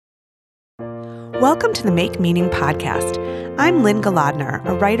Welcome to the Make Meaning podcast. I'm Lynn Galadner,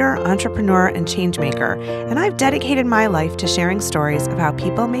 a writer, entrepreneur, and changemaker, and I've dedicated my life to sharing stories of how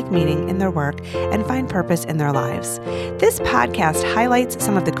people make meaning in their work and find purpose in their lives. This podcast highlights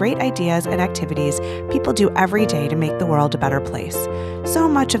some of the great ideas and activities people do every day to make the world a better place. So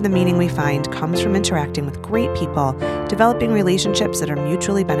much of the meaning we find comes from interacting with great people, developing relationships that are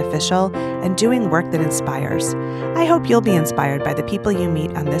mutually beneficial, and doing work that inspires. I hope you'll be inspired by the people you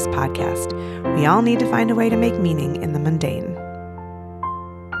meet on this podcast. We all need to find a way to make meaning in the mundane.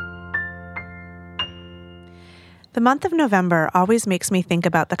 The month of November always makes me think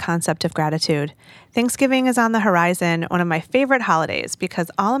about the concept of gratitude. Thanksgiving is on the horizon, one of my favorite holidays, because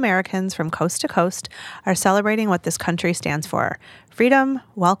all Americans from coast to coast are celebrating what this country stands for: freedom,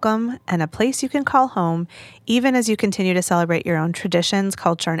 welcome, and a place you can call home, even as you continue to celebrate your own traditions,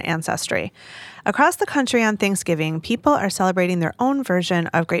 culture, and ancestry. Across the country on Thanksgiving, people are celebrating their own version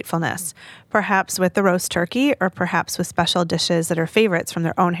of gratefulness, perhaps with the roast turkey or perhaps with special dishes that are favorites from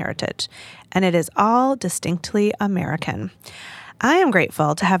their own heritage. And it is all distinctly American. I am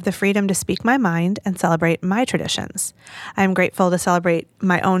grateful to have the freedom to speak my mind and celebrate my traditions. I am grateful to celebrate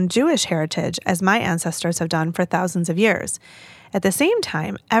my own Jewish heritage as my ancestors have done for thousands of years. At the same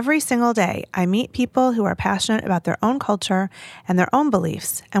time, every single day, I meet people who are passionate about their own culture and their own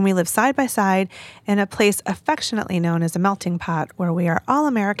beliefs, and we live side by side in a place affectionately known as a melting pot where we are all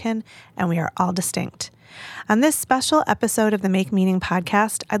American and we are all distinct. On this special episode of the Make Meaning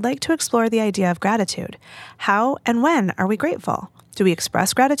podcast, I'd like to explore the idea of gratitude. How and when are we grateful? Do we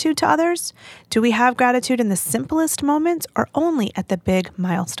express gratitude to others? Do we have gratitude in the simplest moments or only at the big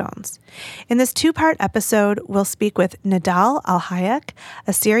milestones? In this two-part episode, we'll speak with Nedal Al-Hayek,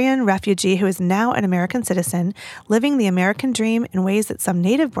 a Syrian refugee who is now an American citizen, living the American dream in ways that some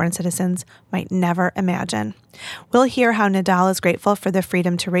native-born citizens might never imagine. We'll hear how Nedal is grateful for the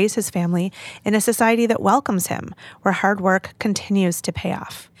freedom to raise his family in a society that welcomes him, where hard work continues to pay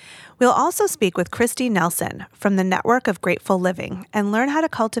off. We'll also speak with Kristi Nelson from the Network of Grateful Living and learn how to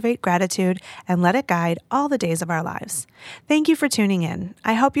cultivate gratitude and let it guide all the days of our lives. Thank you for tuning in.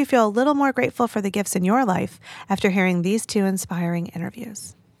 I hope you feel a little more grateful for the gifts in your life after hearing these two inspiring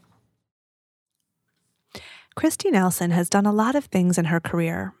interviews. Kristi Nelson has done a lot of things in her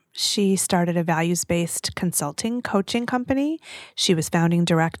career. She started a values-based consulting coaching company. She was founding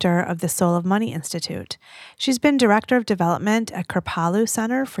director of the Soul of Money Institute. She's been director of development at Kripalu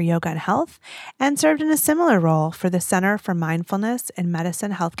Center for Yoga and Health and served in a similar role for the Center for Mindfulness in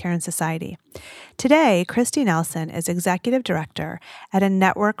Medicine, Healthcare, and Society. Today, Kristi Nelson is executive director at a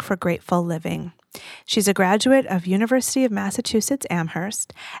Network for Grateful Living. She's a graduate of University of Massachusetts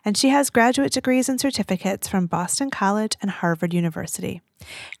Amherst, and she has graduate degrees and certificates from Boston College and Harvard University.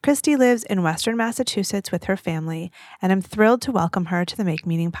 Kristi lives in Western Massachusetts with her family, and I'm thrilled to welcome her to the Make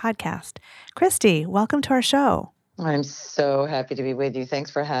Meaning podcast. Kristi, welcome to our show. I'm so happy to be with you.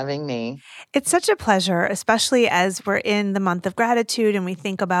 Thanks for having me. It's such a pleasure, especially as we're in the month of gratitude and we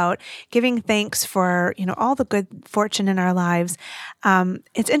think about giving thanks for, all the good fortune in our lives.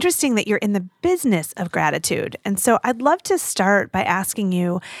 It's interesting that you're in the business of gratitude. And so I'd love to start by asking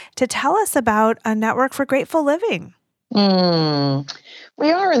you to tell us about a Network for Grateful Living.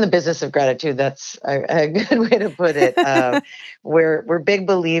 We are in the business of gratitude. That's a good way to put it. We're big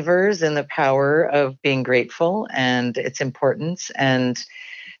believers in the power of being grateful and its importance. And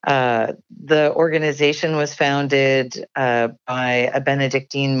the organization was founded by a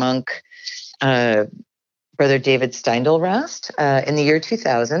Benedictine monk, Brother David Steindl-Rast, in the year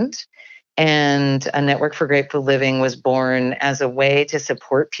 2000. And a Network for Grateful Living was born as a way to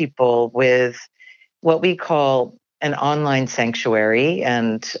support people with what we call an online sanctuary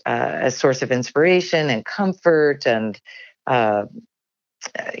and a source of inspiration and comfort and,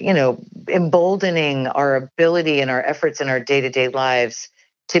 emboldening our ability and our efforts in our day-to-day lives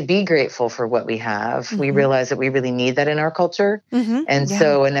to be grateful for what we have. Mm-hmm. We realize that we really need that in our culture. Mm-hmm. And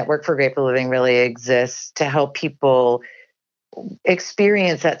so a Network for Grateful Living really exists to help people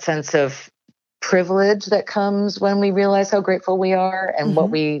experience that sense of privilege that comes when we realize how grateful we are and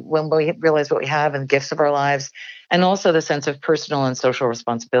when we realize what we have and gifts of our lives, and also the sense of personal and social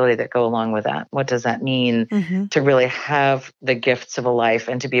responsibility that go along with that. What does that mean to really have the gifts of a life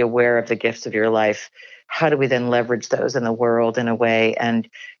and to be aware of the gifts of your life? How do we then leverage those in the world in a way and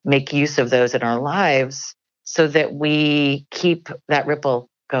make use of those in our lives so that we keep that ripple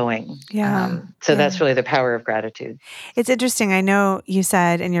going? That's really the power of gratitude. It's interesting. I know you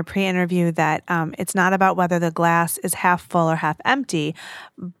said in your pre-interview that it's not about whether the glass is half full or half empty,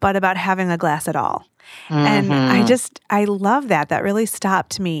 but about having a glass at all. And Mm-hmm. I love that. That really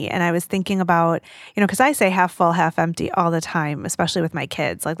stopped me. And I was thinking about, because I say half full, half empty all the time, especially with my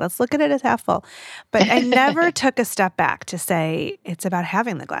kids. Like, let's look at it as half full. But I never took a step back to say it's about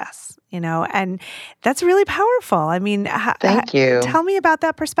having the glass, and that's really powerful. I mean, Thank you. tell me about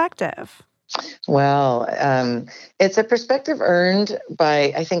that perspective. Well, it's a perspective earned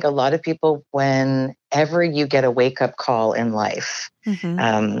by, I think, a lot of people whenever you get a wake-up call in life.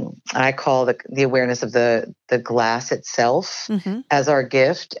 Mm-hmm. I call the awareness of the glass itself Mm-hmm. as our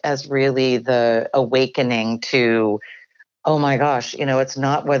gift, as really the awakening to, oh my gosh, it's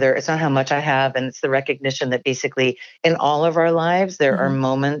not how much I have, and it's the recognition that basically in all of our lives, there are Mm-hmm.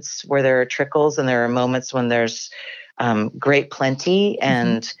 moments where there are trickles and there are moments when there's great plenty,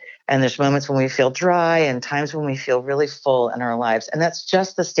 and there's moments when we feel dry and times when we feel really full in our lives. And that's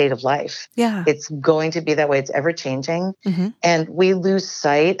just the state of life. Yeah. It's going to be that way. It's ever changing. Mm-hmm. And we lose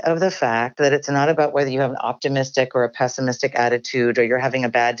sight of the fact that it's not about whether you have an optimistic or a pessimistic attitude or you're having a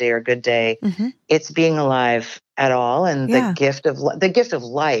bad day or a good day. Mm-hmm. It's being alive at all, and Yeah. the gift of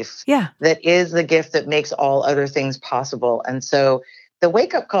life. Yeah. That is the gift that makes all other things possible. And so the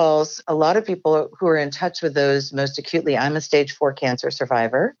wake-up calls, a lot of people who are in touch with those most acutely. I'm a stage 4 cancer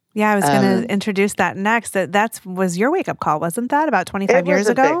survivor. Yeah, I was going to introduce that next. That was your wake-up call, wasn't that? About 25 years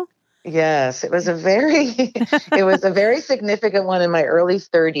ago? Yes, it was a very significant one in my early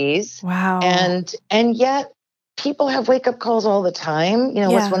 30s. Wow. And yet people have wake-up calls all the time.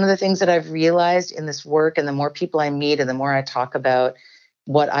 What's one of the things that I've realized in this work, and the more people I meet and the more I talk about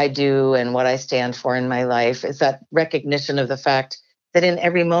what I do and what I stand for in my life, is that recognition of the fact that in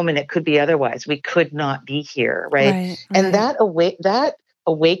every moment it could be otherwise. We could not be here, right? Right. And that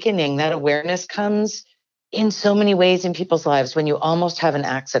awakening, that awareness comes in so many ways in people's lives when you almost have an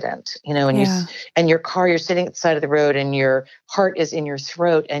accident, and your car, you're sitting at the side of the road and your heart is in your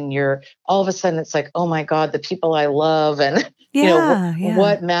throat and you're all of a sudden it's like, oh my God, the people I love and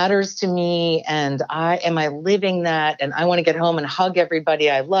what matters to me, and am I living that, and I want to get home and hug everybody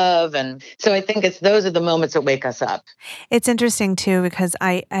I love. And so I think those are the moments that wake us up. It's interesting too, because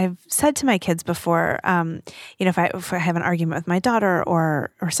I've said to my kids before, if I have an argument with my daughter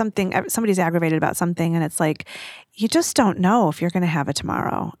or something, somebody's aggravated about something, and it's like, you just don't know if you're going to have it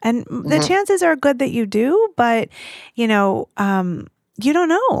tomorrow, and the chances are good that you do, but you don't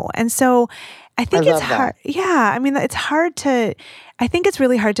know, and so I think it's hard. Yeah, I mean, it's hard to. I think it's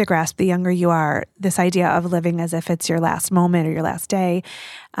really hard to grasp the younger you are, this idea of living as if it's your last moment or your last day.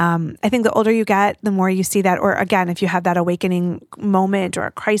 I think the older you get, the more you see that, or again, if you have that awakening moment or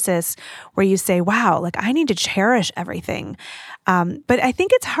a crisis where you say, wow, like I need to cherish everything. But I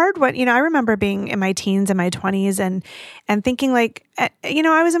think it's hard I remember being in my teens and my 20s and thinking like,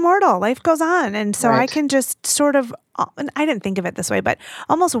 I was immortal, life goes on. And so I can just sort of, and I didn't think of it this way, but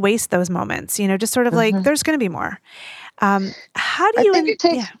almost waste those moments, just sort of like, there's going to be more. How do you? I think it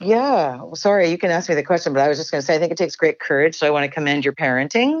takes. Yeah. Sorry, you can ask me the question, but I was just going to say I think it takes great courage. So I want to commend your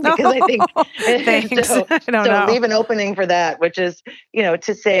parenting, because I think. Thanks. So I don't know. Leave an opening for that, which is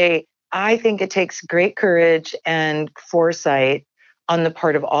to say I think it takes great courage and foresight on the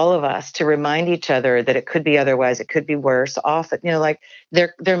part of all of us to remind each other that it could be otherwise, it could be worse. Often, like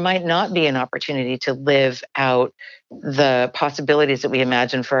there might not be an opportunity to live out the possibilities that we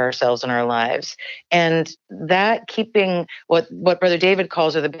imagine for ourselves and our lives. And that keeping what Brother David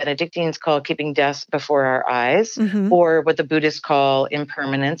calls, or the Benedictines call, keeping death before our eyes, or what the Buddhists call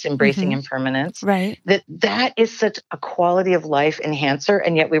impermanence, embracing impermanence. Right. That is such a quality of life enhancer,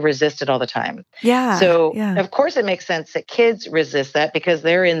 and yet we resist it all the time. Yeah. So of course it makes sense that kids resist that, because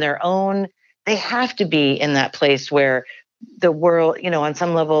they're in their own, they have to be in that place where the world, on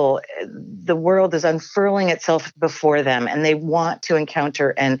some level, the world is unfurling itself before them, and they want to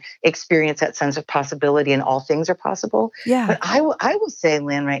encounter and experience that sense of possibility, and all things are possible. Yeah. But I will say,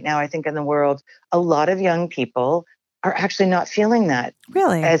 Lynn, right now, I think in the world, a lot of young people are actually not feeling that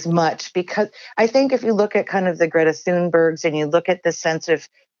really as much, because I think if you look at kind of the Greta Thunbergs, and you look at the sense of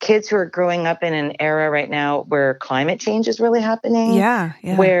kids who are growing up in an era right now where climate change is really happening,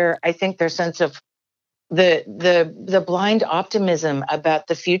 where I think their sense of the blind optimism about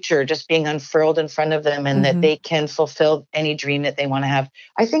the future just being unfurled in front of them, and that they can fulfill any dream that they want to have,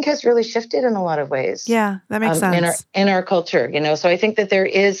 I think has really shifted in a lot of ways. Yeah, that makes sense. In our culture, So I think that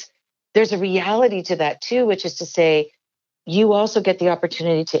there's a reality to that too, which is to say, you also get the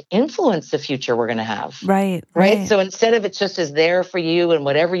opportunity to influence the future we're going to have. Right. So instead of it's just as there for you and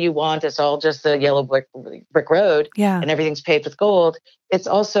whatever you want, it's all just the yellow brick road, and everything's paved with gold. It's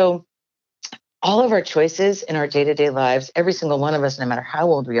also, all of our choices in our day-to-day lives, every single one of us, no matter how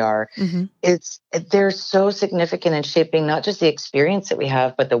old we are, they're so significant in shaping not just the experience that we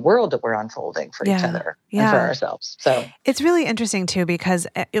have, but the world that we're unfolding for each other and for ourselves. So it's really interesting too, because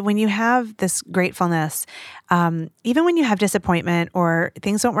when you have this gratefulness, even when you have disappointment or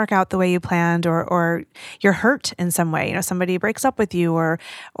things don't work out the way you planned, or you're hurt in some way, somebody breaks up with you, or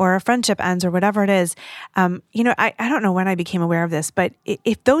a friendship ends, or whatever it is, I don't know when I became aware of this, but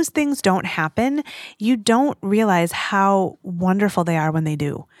if those things don't happen, you don't realize how wonderful they are when they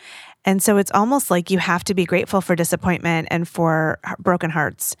do. And so it's almost like you have to be grateful for disappointment and for broken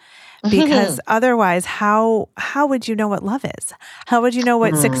hearts, because otherwise, how would you know what love is? How would you know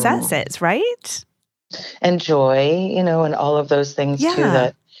what success is, right? And joy, and all of those things too.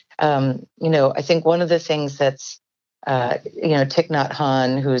 That, I think one of the things that's, Thich Nhat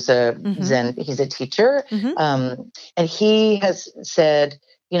Hanh, who's a Zen, he's a teacher, and he has said,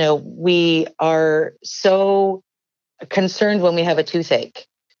 we are so concerned when we have a toothache.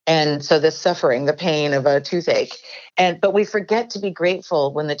 And so the suffering, the pain of a toothache. But we forget to be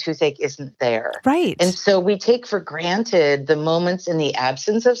grateful when the toothache isn't there. Right. And so we take for granted the moments in the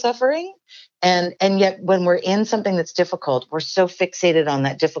absence of suffering. And yet when we're in something that's difficult, we're so fixated on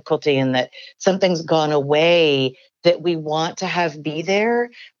that difficulty and that something's gone away that we want to have be there.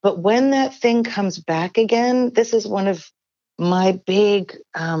 But when that thing comes back again, this is one of my big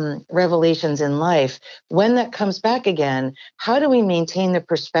revelations in life. When that comes back again, how do we maintain the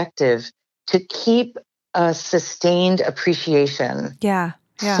perspective to keep a sustained appreciation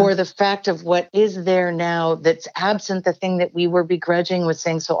for the fact of what is there now that's absent the thing that we were begrudging with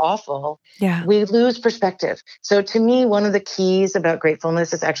saying so awful? We lose perspective. So to me, one of the keys about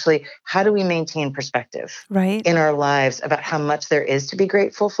gratefulness is actually, how do we maintain perspective in our lives about how much there is to be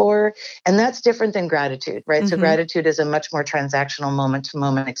grateful for? And that's different than gratitude, right? So gratitude is a much more transactional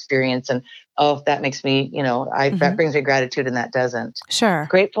moment-to-moment experience. And that makes me, that brings me gratitude and that doesn't. Sure.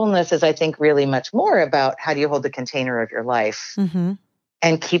 Gratefulness is, I think, really much more about how do you hold the container of your life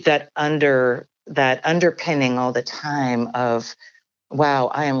and keep that underpinning all the time of,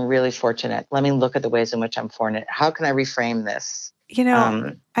 wow, I am really fortunate. Let me look at the ways in which I'm fortunate. How can I reframe this?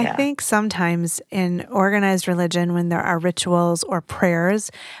 I think sometimes in organized religion, when there are rituals or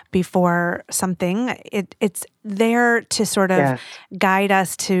prayers before something, it's there to sort of guide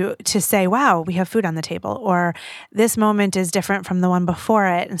us to say, wow, we have food on the table, or this moment is different from the one before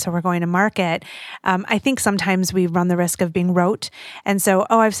it, and so we're going to mark it. I think sometimes we run the risk of being rote, and so,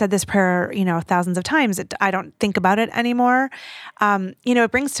 I've said this prayer, thousands of times. I don't think about it anymore.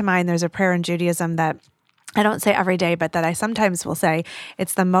 It brings to mind, there's a prayer in Judaism that I don't say every day, but that I sometimes will say.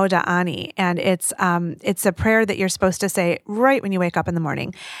 It's the Moda Ani, and it's a prayer that you're supposed to say right when you wake up in the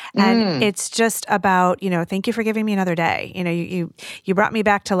morning, and it's just about, thank you for giving me another day. You brought me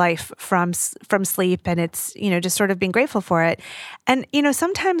back to life from sleep, and it's just sort of being grateful for it. And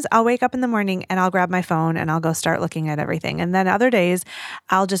sometimes I'll wake up in the morning and I'll grab my phone and I'll go start looking at everything, and then other days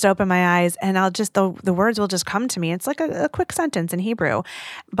I'll just open my eyes and I'll just the words will just come to me. It's like a quick sentence in Hebrew,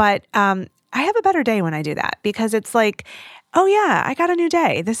 but I have a better day when I do that, because it's like, oh yeah, I got a new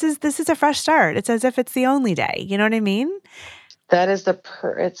day. This is a fresh start. It's as if it's the only day. You know what I mean? That is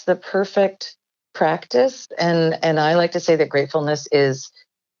it's the perfect practice. And I like to say that gratefulness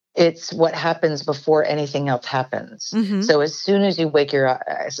it's what happens before anything else happens. So as soon as you wake your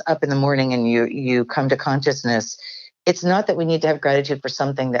eyes up in the morning and you come to consciousness, it's not that we need to have gratitude for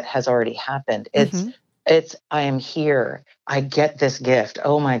something that has already happened. It's I am here. I get this gift.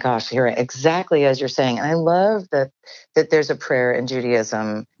 Oh my gosh, here, exactly as you're saying. And I love that there's a prayer in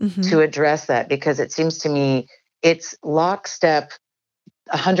Judaism to address that, because it seems to me it's lockstep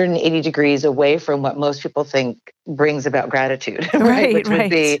 180 degrees away from what most people think brings about gratitude, right? Which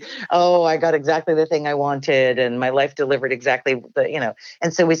would be, I got exactly the thing I wanted and my life delivered exactly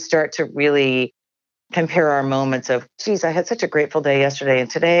And so we start to really compare our moments of, geez, I had such a grateful day yesterday, and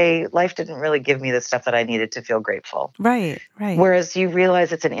today life didn't really give me the stuff that I needed to feel grateful. Right. Whereas you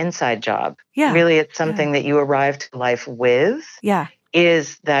realize it's an inside job. Yeah. Really, it's something that you arrived to life with. Yeah.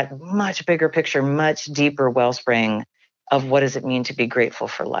 Is that much bigger picture, much deeper wellspring of what does it mean to be grateful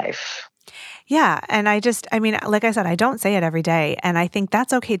for life? Yeah. And like I said, I don't say it every day. And I think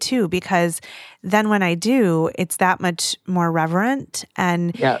that's okay too, because then when I do, it's that much more reverent.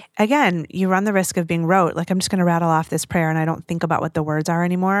 And again, you run the risk of being rote. Like, I'm just going to rattle off this prayer and I don't think about what the words are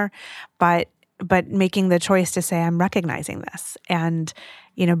anymore. But making the choice to say, I'm recognizing this and,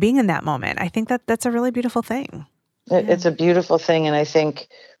 being in that moment, I think that's a really beautiful thing. It's a beautiful thing. And I think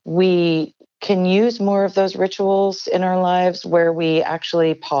we can use more of those rituals in our lives where we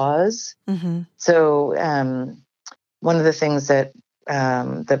actually pause. So one of the things that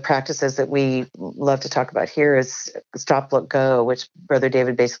the practices that we love to talk about here is stop, look, go, which Brother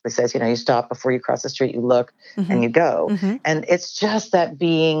David basically says, you stop before you cross the street, you look, and you go. And it's just that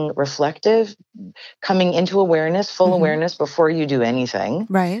being reflective, coming into awareness, full awareness before you do anything.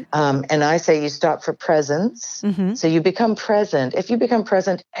 Right. And I say you stop for presence. So you become present. If you become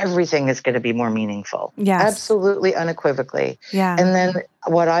present, everything is going to be more meaningful. Yes. Absolutely, unequivocally. Yeah. And then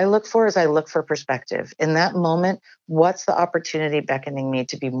what I look for is I look for perspective. In that moment, what's the opportunity beckoning me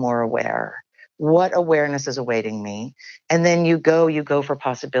to be more aware? What awareness is awaiting me? And then you go for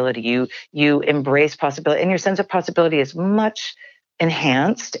possibility. You embrace possibility. And your sense of possibility is much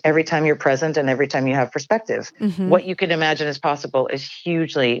enhanced every time you're present and every time you have perspective. What you can imagine is possible is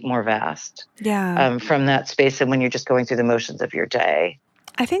hugely more vast from that space than when you're just going through the motions of your day.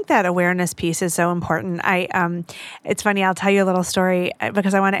 I think that awareness piece is so important. It's funny, I'll tell you a little story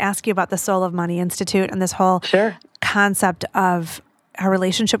because I want to ask you about the Soul of Money Institute and this whole concept of our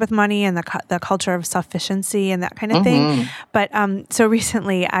relationship with money and the culture of sufficiency and that kind of thing. But so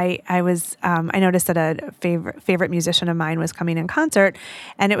recently, I noticed that a favorite musician of mine was coming in concert,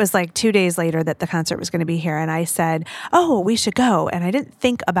 and it was like 2 days later that the concert was going to be here, and I said, "Oh, we should go." And I didn't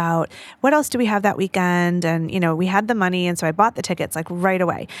think about what else do we have that weekend, and we had the money, and so I bought the tickets like right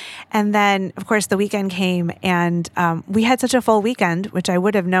away. And then, of course, the weekend came, and we had such a full weekend, which I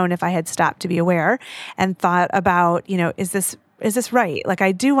would have known if I had stopped to be aware and thought about, is this right? Like,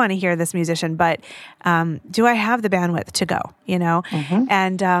 I do want to hear this musician, but do I have the bandwidth to go,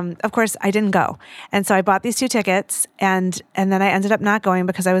 And of course, I didn't go. And so I bought these 2 tickets, and then I ended up not going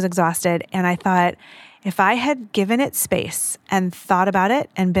because I was exhausted. And I thought, if I had given it space and thought about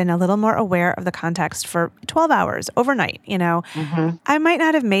it and been a little more aware of the context for 12 hours overnight, I might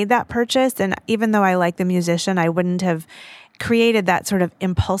not have made that purchase. And even though I like the musician, I wouldn't have created that sort of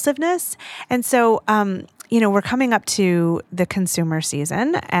impulsiveness. And so, we're coming up to the consumer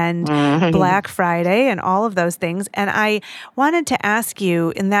season and Black Friday and all of those things. And I wanted to ask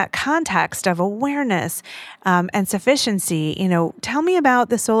you, in that context of awareness and sufficiency, tell me about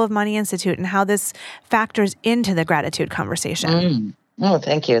the Soul of Money Institute and how this factors into the gratitude conversation. Oh,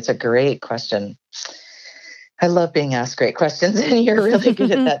 thank you. It's a great question. I love being asked great questions, and you're really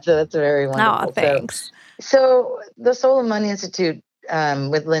good at that. So that's very wonderful. Oh, thanks. So the Soul of Money Institute,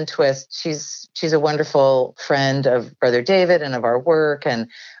 with Lynn Twist, she's a wonderful friend of Brother David and of our work, and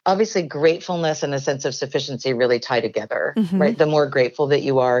obviously gratefulness and a sense of sufficiency really tie together, right? The more grateful that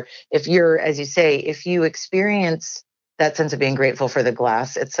you are, if you're, as you say, if you experience that sense of being grateful for the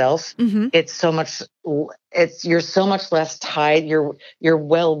glass itself, it's so much. You're so much less tied. Your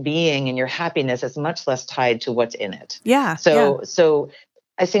well-being and your happiness is much less tied to what's in it. Yeah. So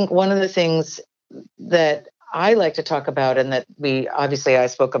I think one of the things that I like to talk about, and that I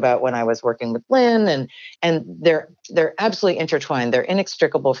spoke about when I was working with Lynn, and they're absolutely intertwined. They're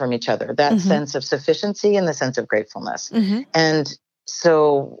inextricable from each other. That sense of sufficiency and the sense of gratefulness. And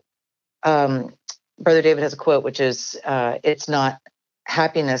so, Brother David has a quote, which is, "It's not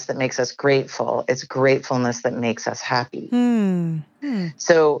happiness that makes us grateful; it's gratefulness that makes us happy."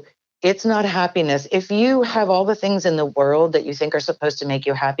 So it's not happiness. If you have all the things in the world that you think are supposed to make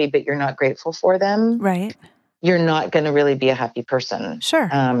you happy, but you're not grateful for them, right, you're not going to really be a happy person. Sure.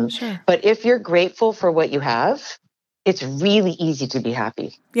 But if you're grateful for what you have, it's really easy to be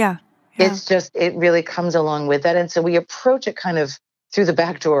happy. Yeah. It's just, it really comes along with that. And so we approach it kind of through the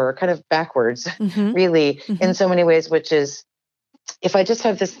back door, kind of backwards, really, in so many ways, which is, if I just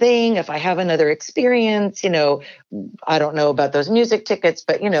have this thing, if I have another experience, I don't know about those music tickets,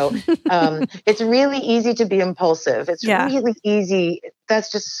 but, it's really easy to be impulsive. It's really easy.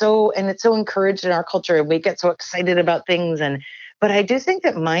 That's just so, and it's so encouraged in our culture, and we get so excited about things. But I do think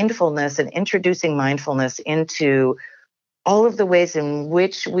that mindfulness and introducing mindfulness into all of the ways in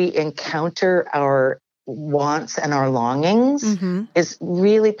which we encounter our wants and our longings is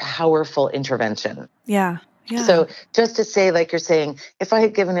really powerful intervention. Yeah. So just to say, like you're saying, if I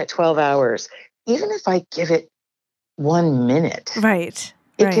had given it 12 hours, even if I give it 1 minute, right,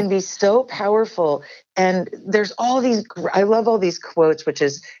 it can be so powerful. And there's all these, I love all these quotes, which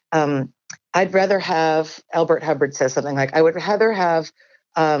is, I'd rather have, Albert Hubbard says something like, I would rather have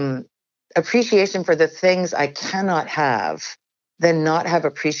appreciation for the things I cannot have than not have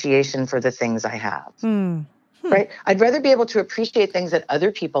appreciation for the things I have. Right? I'd rather be able to appreciate things that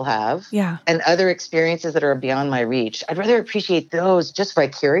other people have and other experiences that are beyond my reach. I'd rather appreciate those just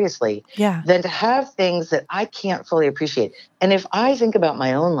vicariously than to have things that I can't fully appreciate. And if I think about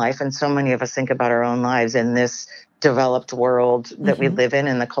my own life, and so many of us think about our own lives in this developed world that we live in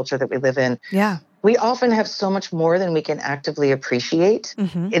and the culture that we live in, we often have so much more than we can actively appreciate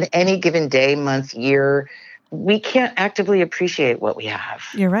in any given day, month, year, we can't actively appreciate what we have.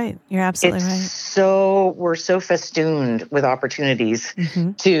 You're right. You're absolutely right. We're so festooned with opportunities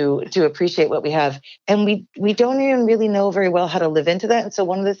to appreciate what we have. And we don't even really know very well how to live into that. And so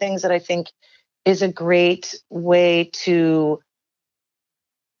one of the things that I think is a great way to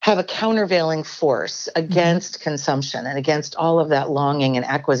have a countervailing force against consumption and against all of that longing and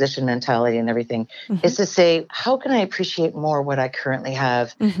acquisition mentality and everything is to say, how can I appreciate more what I currently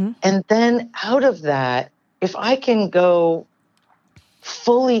have? And then out of that, if I can go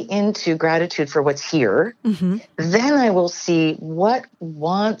fully into gratitude for what's here, then I will see what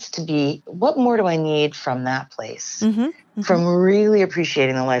more do I need from that place, from really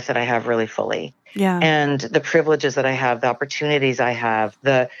appreciating the life that I have really fully. Yeah. And the privileges that I have, the opportunities I have,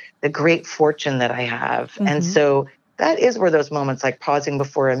 the great fortune that I have. And so that is where those moments like pausing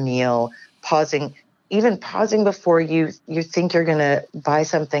before a meal, even pausing before you think you're going to buy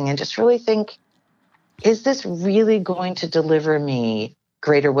something and just really think, is this really going to deliver me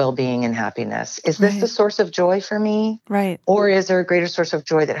greater well-being and happiness? Is this the source of joy for me? Right. Or is there a greater source of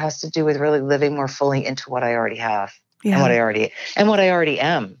joy that has to do with really living more fully into what I already have and what I already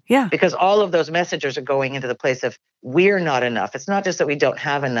am? Yeah. Because all of those messages are going into the place of we're not enough. It's not just that we don't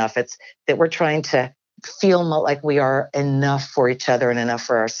have enough. It's that we're trying to feel like we are enough for each other and enough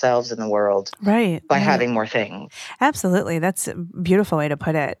for ourselves in the world by having more things. Absolutely. That's a beautiful way to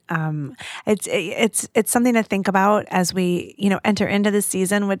put it. It's something to think about as we, enter into the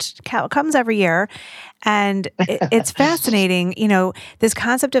season, which comes every year. And it's fascinating, this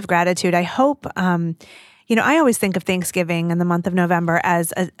concept of gratitude. I hope, I always think of Thanksgiving in the month of November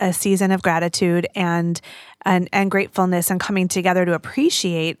as a season of gratitude and gratefulness and coming together to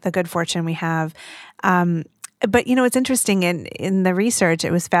appreciate the good fortune we have. But, it's interesting in the research,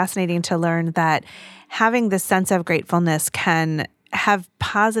 it was fascinating to learn that having this sense of gratefulness can have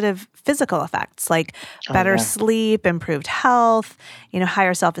positive physical effects like better sleep, improved health,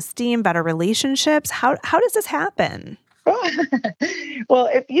 higher self-esteem, better relationships. How does this happen? Well,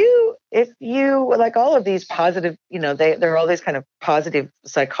 if you like all of these positive, there are all these kind of positive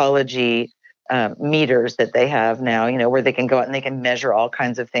psychology meters that they have now, where they can go out and they can measure all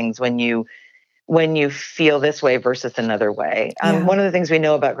kinds of things when you feel this way versus another way. One of the things we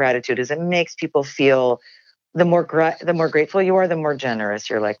know about gratitude is it makes people feel the more grateful you are, the more generous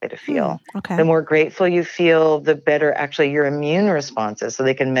you're likely to feel. Okay. The more grateful you feel, the better actually your immune response is. So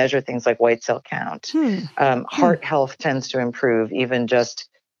they can measure things like white cell count. Heart health tends to improve, even just,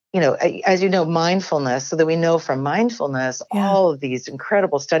 as you know, mindfulness, so that we know from mindfulness, all of these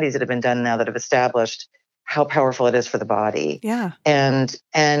incredible studies that have been done now that have established how powerful it is for the body. Yeah. And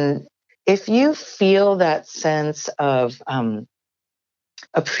if you feel that sense of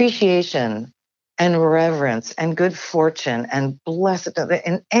appreciation and reverence and good fortune and blessedness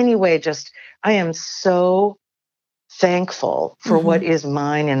in any way, just I am so thankful for what is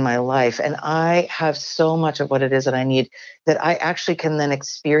mine in my life. And I have so much of what it is that I need that I actually can then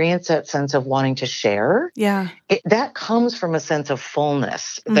experience that sense of wanting to share. Yeah. That comes from a sense of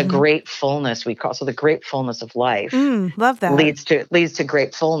fullness, the great fullness we call. So the great fullness of life love that. leads to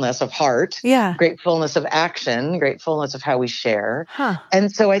great fullness of heart, great fullness of action, great fullness of how we share. And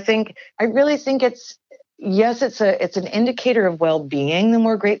so I really think it's an indicator of well-being, the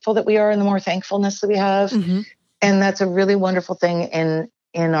more grateful that we are and the more thankfulness that we have. And that's a really wonderful thing in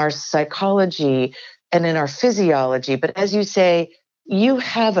our psychology and in our physiology. But as you say, you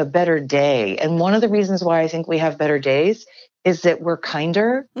have a better day. And one of the reasons why I think we have better days is that we're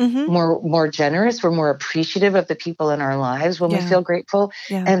kinder, more generous, we're more appreciative of the people in our lives when we feel grateful.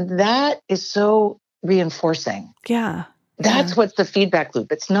 And that is so reinforcing. That's what's the feedback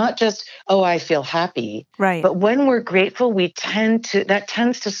loop. It's not just, I feel happy. Right. But when we're grateful, that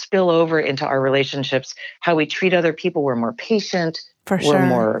tends to spill over into our relationships, how we treat other people. We're more patient. We're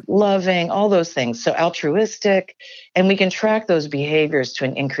more loving, all those things. So altruistic. And we can track those behaviors to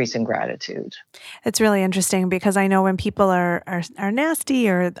an increase in gratitude. It's really interesting because I know when people are nasty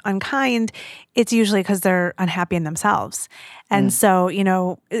or unkind, it's usually because they're unhappy in themselves. And so,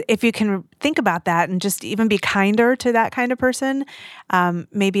 if you can think about that and just even be kinder to that kind of person,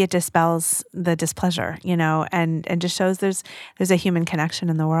 maybe it dispels the displeasure, and just shows there's a human connection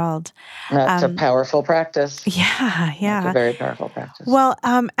in the world. That's a powerful practice. Yeah. That's a very powerful practice. Well,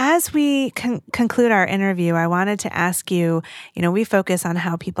 as we conclude our interview, I wanted to ask you, we focus on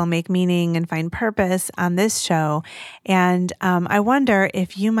how people make meaning and find purpose on this show. And I wonder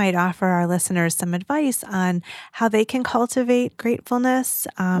if you might offer our listeners some advice on how they can cultivate gratefulness,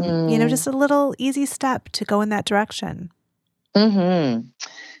 just a little easy step to go in that direction.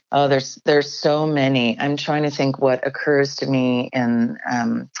 Oh, there's so many. I'm trying to think what occurs to me in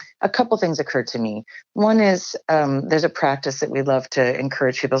a couple things occurred to me. One is there's a practice that we love to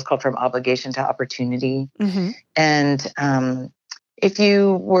encourage people. It's called from obligation to opportunity. And if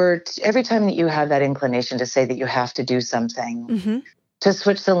you were, every time that you have that inclination to say that you have to do something, to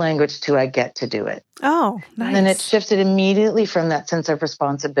switch the language to I get to do it. Oh, nice. And then it shifted immediately from that sense of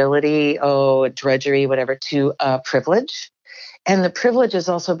responsibility, drudgery, whatever, to privilege. And the privilege is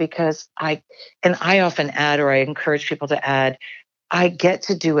also because I often add, or I encourage people to add, I get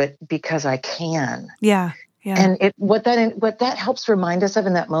to do it because I can. Yeah. And what that helps remind us of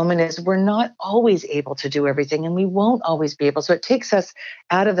in that moment is we're not always able to do everything, and we won't always be able. So it takes us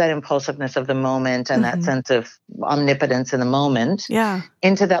out of that impulsiveness of the moment and that sense of omnipotence in the moment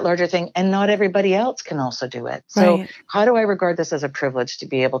into that larger thing. And not everybody else can also do it. So how do I regard this as a privilege to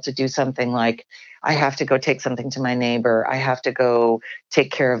be able to do something like I have to go take something to my neighbor, I have to go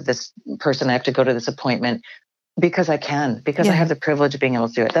take care of this person, I have to go to this appointment, because I can, because I have the privilege of being able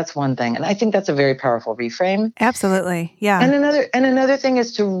to do it. That's one thing. And I think that's a very powerful reframe. Absolutely. Yeah. And another thing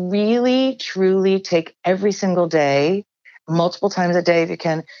is to really, truly take every single day, multiple times a day if you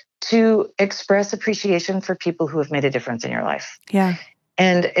can, to express appreciation for people who have made a difference in your life. Yeah.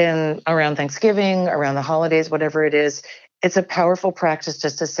 And around Thanksgiving, around the holidays, whatever it is, it's a powerful practice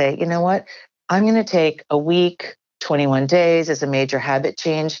just to say, you know what, I'm going to take a week, 21 days as a major habit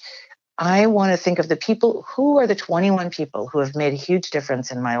change. I want to think of the people, who are the 21 people who have made a huge difference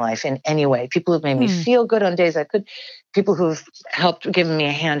in my life in any way, people who've made me feel good on days I could, people who've helped given me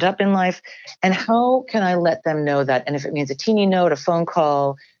a hand up in life, and how can I let them know that? And if it means a teeny note, a phone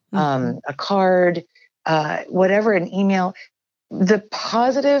call, a card, whatever, an email, the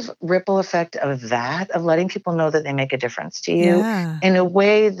positive ripple effect of that, of letting people know that they make a difference to you in a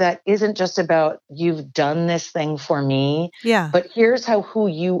way that isn't just about you've done this thing for me, but here's how who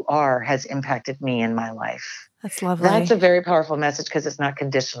you are has impacted me in my life. That's lovely. That's a very powerful message because it's not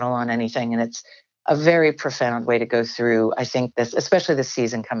conditional on anything. And it's a very profound way to go through, I think, this, especially this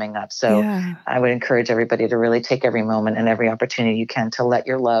season coming up. So I would encourage everybody to really take every moment and every opportunity you can to let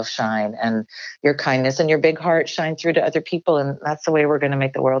your love shine and your kindness and your big heart shine through to other people. And that's the way we're going to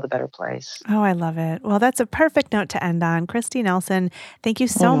make the world a better place. Oh, I love it. Well, that's a perfect note to end on. Kristi Nelson, thank you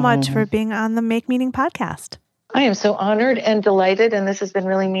so much for being on the Make Meaning podcast. I am so honored and delighted. And this has been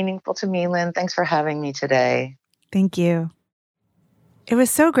really meaningful to me, Lynn. Thanks for having me today. Thank you. It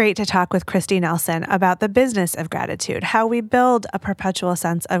was so great to talk with Kristi Nelson about the business of gratitude, how we build a perpetual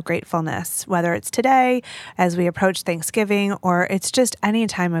sense of gratefulness, whether it's today as we approach Thanksgiving or it's just any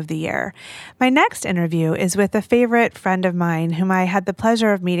time of the year. My next interview is with a favorite friend of mine whom I had the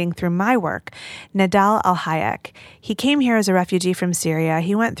pleasure of meeting through my work, Nedal Al-Hayek. He came here as a refugee from Syria.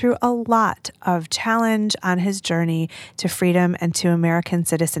 He went through a lot of challenge on his journey to freedom and to American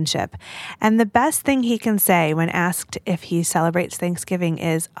citizenship. And the best thing he can say when asked if he celebrates Thanksgiving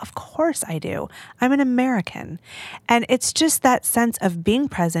is, of course I do. I'm an American. And it's just that sense of being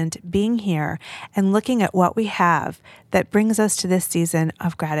present, being here, and looking at what we have that brings us to this season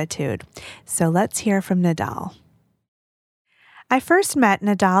of gratitude. So let's hear from Nedal. I first met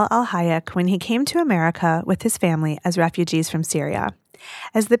Nedal Al-Hayek when he came to America with his family as refugees from Syria.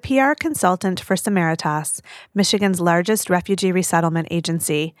 As the PR consultant for Samaritas, Michigan's largest refugee resettlement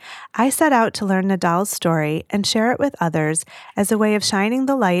agency, I set out to learn Nedal's story and share it with others as a way of shining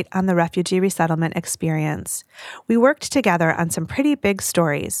the light on the refugee resettlement experience. We worked together on some pretty big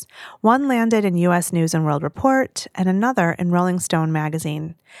stories. One landed in U.S. News and World Report, and another in Rolling Stone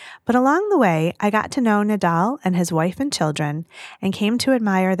magazine. But along the way, I got to know Nedal and his wife and children and came to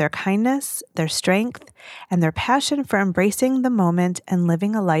admire their kindness, their strength, and their passion for embracing the moment and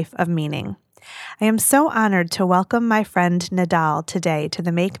living a life of meaning. I am so honored to welcome my friend Nedal today to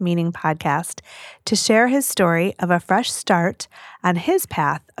the Make Meaning podcast to share his story of a fresh start on his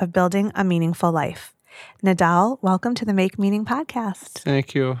path of building a meaningful life. Nedal, welcome to the Make Meaning podcast.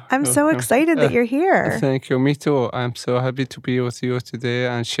 Thank you. I'm so excited that you're here. Thank you. Me too. I'm so happy to be with you today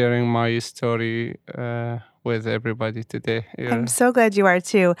and sharing my story with everybody today. Yeah. I'm so glad you are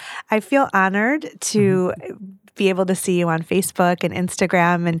too. I feel honored to be able to see you on Facebook and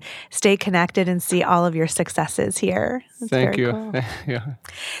Instagram and stay connected and see all of your successes here. That's Thank you. Cool. Yeah.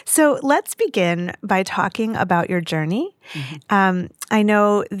 So let's begin by talking about your journey. I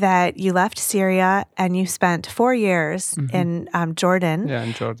know that you left Syria and you spent 4 years in Jordan. Yeah,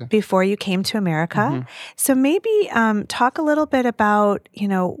 in Jordan. Before you came to America. So maybe talk a little bit about,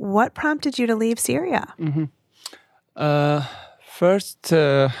 what prompted you to leave Syria? First,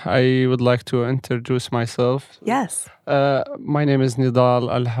 I would like to introduce myself. Yes. My name is Nedal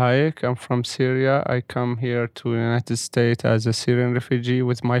Al-Hayek. I'm from Syria. I come here to the United States as a Syrian refugee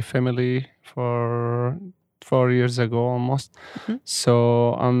with my family for 4 years ago almost.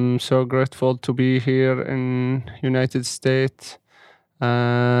 So I'm so grateful to be here in United States,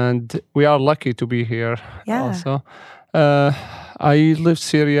 and we are lucky to be here also. I left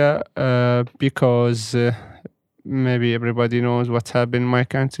Syria because maybe everybody knows what's happened in my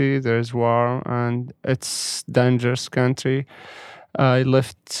country. There's war and it's dangerous country. I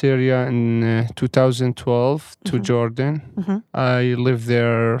left Syria in 2012 to Jordan. I lived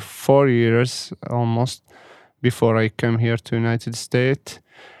there 4 years almost before I came here to United States.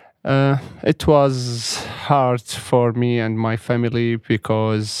 It was hard for me and my family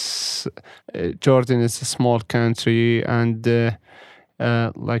because Jordan is a small country and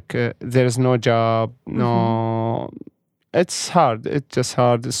there's no job, no. It's hard. It's just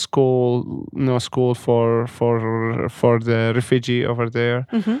hard. School, no school for the refugee over there.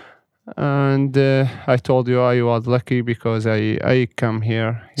 And I told you I was lucky because I come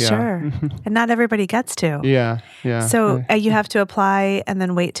here. Yeah. Sure. And not everybody gets to. Yeah. So you have to apply and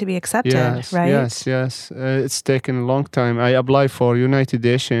then wait to be accepted, yes, right? Yes. It's taken a long time. I applied for United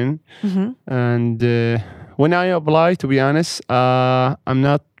Nations, and when I apply, to be honest, I'm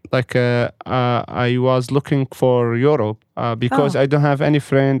not I was looking for Europe because I don't have any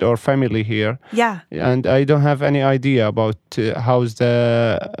friend or family here. Yeah. And I don't have any idea about how's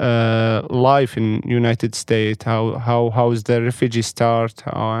the life in United States, how's the refugee start,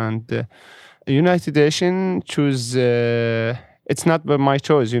 and United Nations choose. It's not by my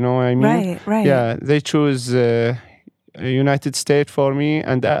choice, you know what I mean? Right. Yeah, they choose United States for me,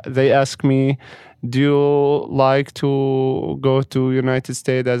 and they ask me, do you like to go to United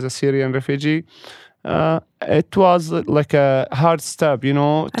States as a Syrian refugee? It was like a hard step, you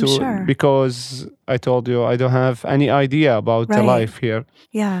know, because I told you I don't have any idea about the life here.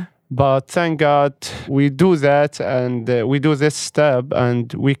 Yeah. But thank God we do that, and we do this step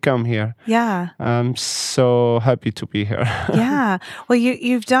and we come here. Yeah. I'm so happy to be here. Yeah. Well,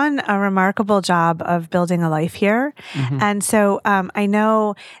 you've done a remarkable job of building a life here. And so I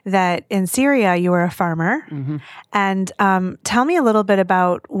know that in Syria you were a farmer. And tell me a little bit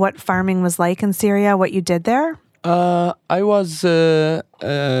about what farming was like in Syria, what you did there. I was. I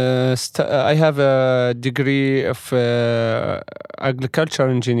have a degree of agriculture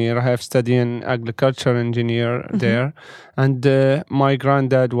engineer. I have studied an agriculture engineer there, and my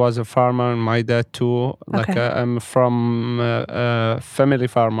granddad was a farmer, and my dad too. I'm from a family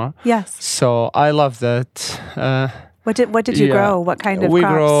farmer. Yes. So I love that. What did you grow? What kind of we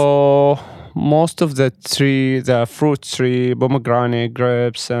crops? grow most of the fruit tree, pomegranate,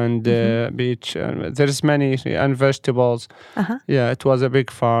 grapes, and beach. There's many and vegetables. Yeah, it was a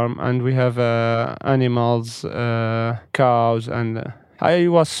big farm, and we have animals, cows, and I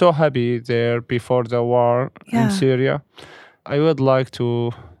was so happy there before the war in Syria. I would like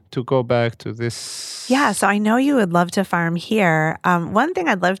to go back to this. Yeah, so I know you would love to farm here. One thing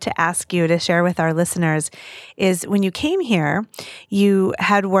I'd love to ask you to share with our listeners is when you came here, you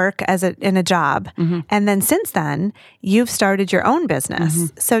had work in a job. And then since then, you've started your own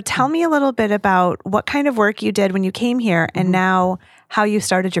business. So tell me a little bit about what kind of work you did when you came here and now how you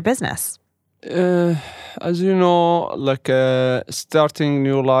started your business. As you know, starting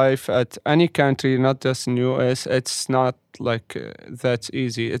new life at any country, not just in US, it's not that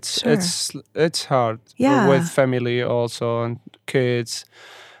easy. It's hard with family also and kids.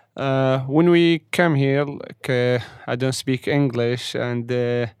 When we come here, I don't speak English, and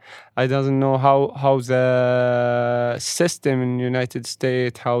I don't know how the system in United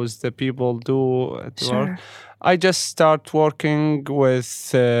States, how's the people do at work. I just start working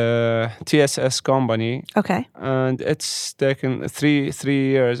with TSS company. Okay. And it's taken three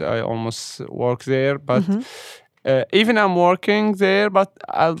years. I almost work there, but even I'm working there, but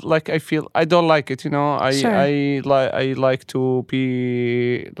I feel I don't like it. You know, I like to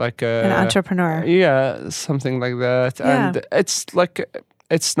be an entrepreneur. Yeah, something like that. Yeah. And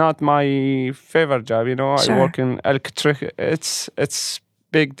it's not my favorite job. You know, I work in electric. It's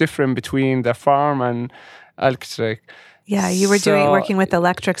big difference between the farm and electric. Yeah, you were working with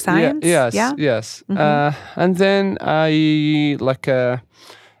electric science? Yes. And then I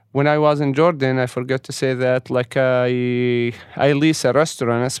when I was in Jordan, I forgot to say that I lease a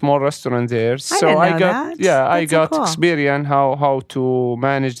restaurant, a small restaurant there. I got cool. Experience how to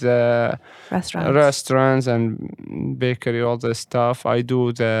manage the restaurants and bakery, all this stuff. I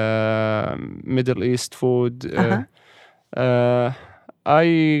do the Middle East food.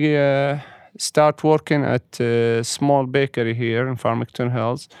 I start working at a small bakery here in Farmington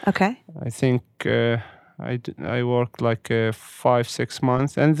Hills. Okay. I think I worked 5-6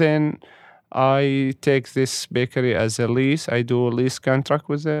 months, and then I take this bakery as a lease. I do a lease contract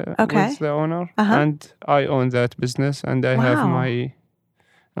with the owner, and I own that business, and I have my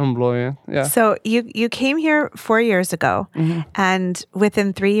employee. Yeah. So you came here 4 years ago, and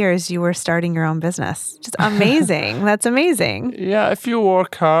within 3 years you were starting your own business. Just amazing. That's amazing. Yeah, if you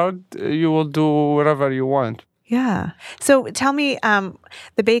work hard, you will do whatever you want. Yeah. So tell me,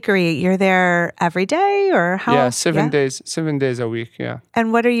 the bakery, you're there every day or how? Yeah, 7 days a week, yeah.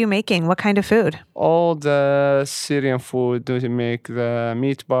 And what are you making? What kind of food? All the Syrian food. We make the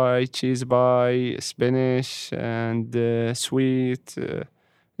meat pie, cheese pie, spinach, and sweet.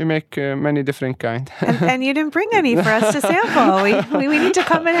 We make many different kinds. And you didn't bring any for us to sample. We need to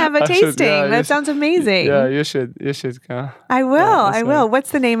come and have a tasting. That sounds amazing. Yeah, you should come. I will. What's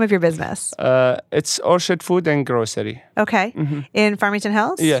the name of your business? It's Orchard Food and Grocery. Okay. In Farmington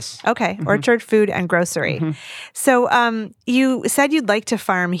Hills? Yes. Okay. Orchard Food and Grocery. So you said you'd like to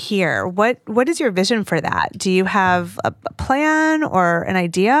farm here. What is your vision for that? Do you have a plan or an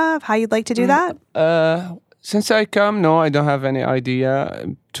idea of how you'd like to do that? Since I come, no, I don't have any idea.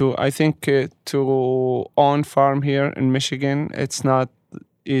 I think to own farm here in Michigan, it's not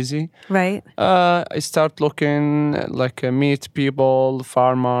easy. Right. I start looking like meet people,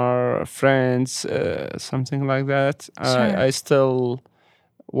 farmer, friends, something like that. Sure. I still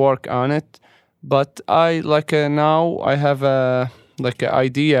work on it, but I now I have a an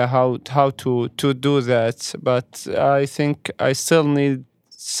idea how to do that. But I think I still need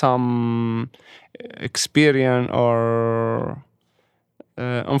some experience or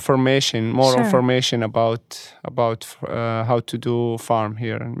information, more information about how to do farm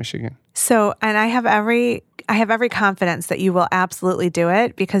here in Michigan. So, and I have every confidence that you will absolutely do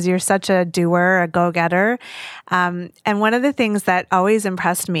it because you're such a doer, a go-getter. And one of the things that always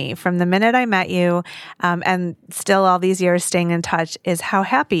impressed me from the minute I met you, and still all these years staying in touch, is how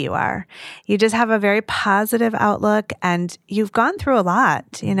happy you are. You just have a very positive outlook, and you've gone through a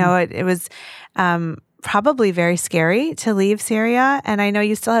lot. You know, it was probably very scary to leave Syria, and I know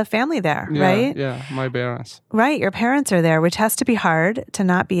you still have family there, right? Yeah, my parents. Right, your parents are there, which has to be hard to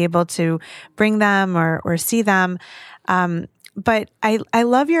not be able to bring them or see them. But I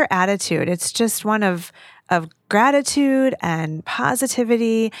love your attitude. It's just one of gratitude and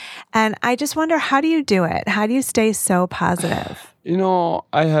positivity, and I just wonder, how do you do it? How do you stay so positive? You know,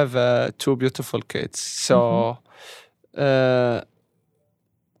 I have 2 beautiful kids, so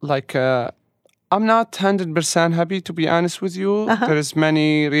I'm not 100% happy, to be honest with you. There is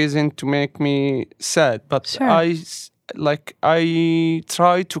many reasons to make me sad, but I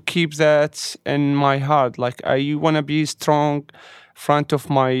try to keep that in my heart. Like, I want to be strong in front of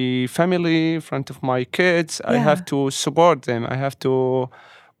my family, in front of my kids. I have to support them. I have to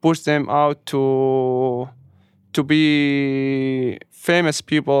push them out to be famous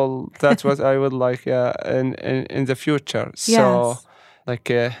people. That's what I would like in the future. So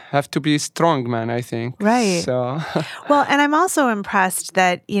have to be strong, man, I think. Right. So well, and I'm also impressed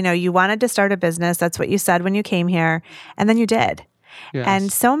that, you wanted to start a business. That's what you said when you came here, and then you did. Yes.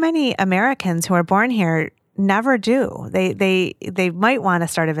 And so many Americans who are born here never do. They might want to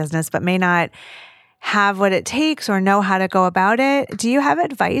start a business, but may not have what it takes or know how to go about it. Do you have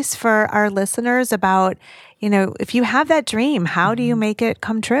advice for our listeners about, if you have that dream, how do you make it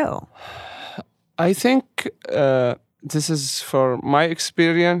come true? I think this is for my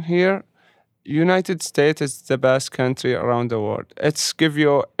experience here. United States is the best country around the world. It's give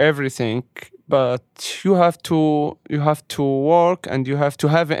you everything, but you have to work, and you have to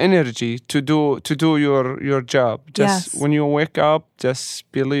have energy to do your job. Just when you wake up,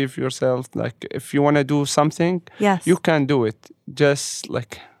 just believe yourself. Like, if you want to do something, you can do it.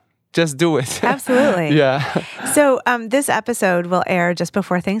 Just do it. Absolutely. Yeah. So this episode will air just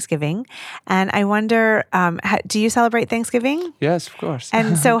before Thanksgiving. And I wonder, do you celebrate Thanksgiving? Yes, of course.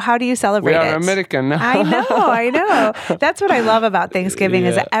 And so how do you celebrate it? We are American now. I know. That's what I love about Thanksgiving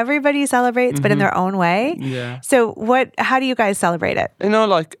is that everybody celebrates, but in their own way. Yeah. So how do you guys celebrate it?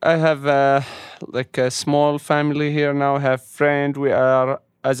 I have a small family here now. I have friends. We are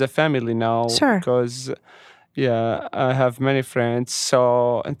as a family now. Sure. Because... yeah, I have many friends.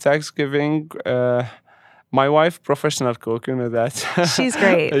 So in Thanksgiving, my wife, professional cook, you know that. She's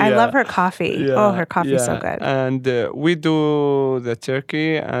great. I love her coffee. Yeah, her coffee's so good. And we do the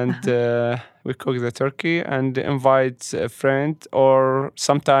turkey, and we cook the turkey and invite a friend, or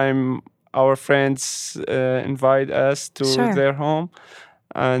sometime our friends invite us to their home.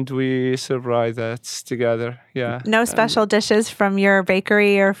 And we celebrate that together. Yeah. No special dishes from your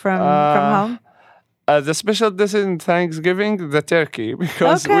bakery or from home? The special dish in Thanksgiving, the turkey,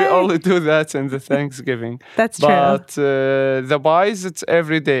 because we only do that in the Thanksgiving. That's true. But the pies, it's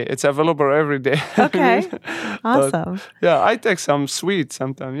every day. It's available every day. Okay. Awesome. But, I take some sweet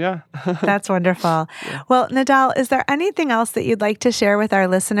sometimes, That's wonderful. Yeah. Well, Nedal, is there anything else that you'd like to share with our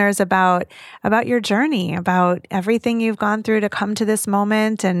listeners about your journey, about everything you've gone through to come to this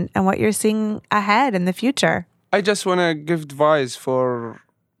moment and what you're seeing ahead in the future? I just want to give advice for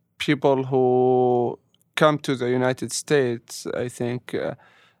people who come to the United States, I think,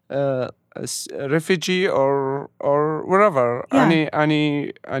 as a refugee or wherever.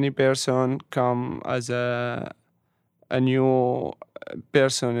 Any person come as a new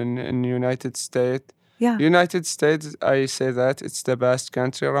person in the United States. Yeah. United States, I say that it's the best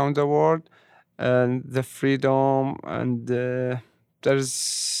country around the world, and the freedom, and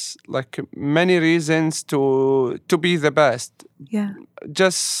there's like many reasons to be the best. Yeah.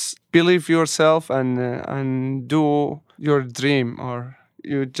 Just believe yourself and do your dream, or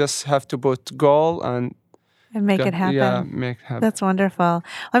you just have to put goal and make it happen. Yeah, make it happen. That's wonderful.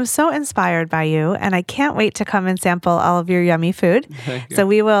 I'm so inspired by you, and I can't wait to come and sample all of your yummy food. Thank you. So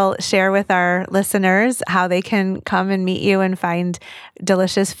we will share with our listeners how they can come and meet you and find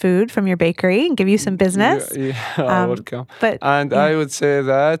delicious food from your bakery and give you some business. I would come. I would say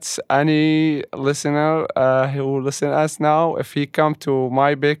that any listener who listen us now, if he come to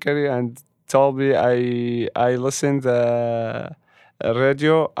my bakery and told me I listen the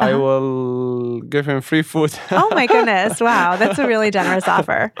radio, I will give him free food. Oh my goodness. Wow. That's a really generous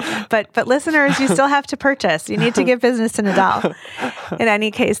offer. But listeners, you still have to purchase. You need to give business to Nedal. In any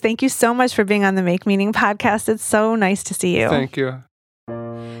case, thank you so much for being on the Make Meaning podcast. It's so nice to see you. Thank you.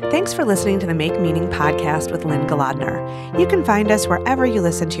 Thanks for listening to the Make Meaning podcast with Lynn Golodner. You can find us wherever you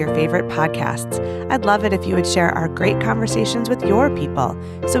listen to your favorite podcasts. I'd love it if you would share our great conversations with your people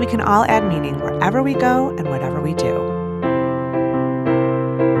so we can all add meaning wherever we go and whatever we do.